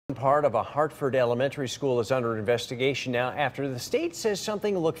Part of a Hartford elementary school is under investigation now after the state says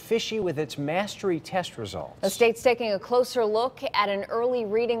something looked fishy with its mastery test results. The state's taking a closer look at an early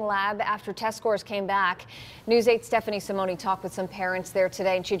reading lab after test scores came back. News 8's Stephanie Simone talked with some parents there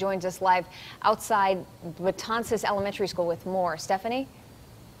today, and she joins us live outside Betances Elementary School with more. Stephanie?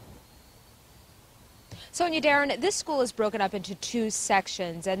 Sonia, Darren, this school is broken up into two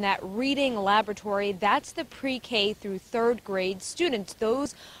sections, and that reading laboratory, that's the pre-K through third grade students.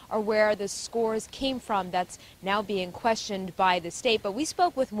 Those are where the scores came from. That's now being questioned by the state. But we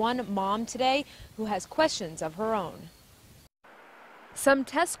spoke with one mom today who has questions of her own. Some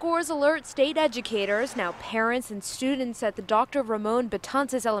test scores alert state educators. Now parents and students at the Dr. Ramon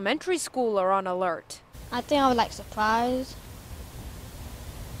Betances Elementary School are on alert. I think I was surprised.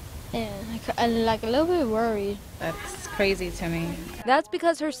 And like a little bit worried. That's crazy to me. That's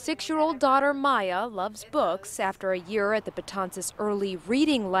because her 6-year-old daughter Maya loves books. After a year at the Betances Early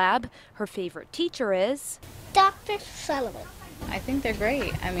Reading Lab, her favorite teacher is Dr. Sullivan. I think they're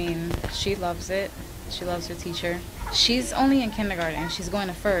great. I mean, she loves it. She loves her teacher. She's only in kindergarten. She's going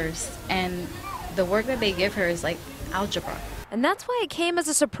to first. And the work that they give her is like algebra. And that's why it came as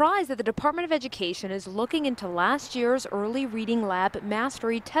a surprise that the Department of Education is looking into last year's early reading lab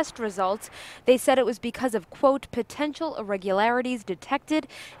mastery test results. They said it was because of, quote, potential irregularities detected,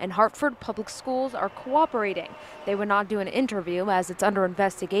 and Hartford public schools are cooperating. They would not do an interview as it's under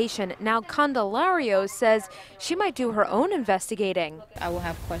investigation. Now Candelario says she might do her own investigating. I will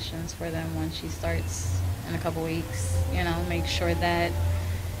have questions for them when she starts in a couple weeks, make sure that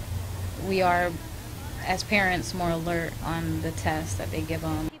we are, as parents, more alert on the tests that they give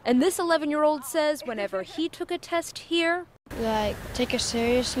them. And this 11-year-old says whenever he took a test here, take it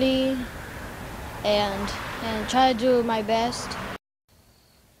seriously and try to do my best.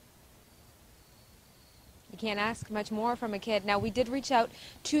 you can't ask much more from a kid. Now, we did reach out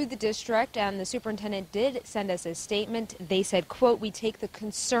to the district, and the superintendent did send us a statement. They said, quote, "We take the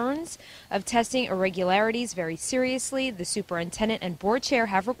concerns of testing irregularities very seriously. The superintendent and board chair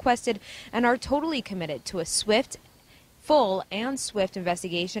have requested and are totally committed to a full and swift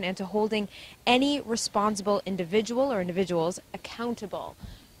investigation and to holding any responsible individual or individuals accountable."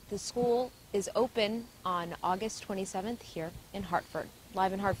 The school is open on August 27th here in Hartford.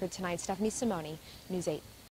 Live in Hartford tonight, Stephanie Simone, News 8.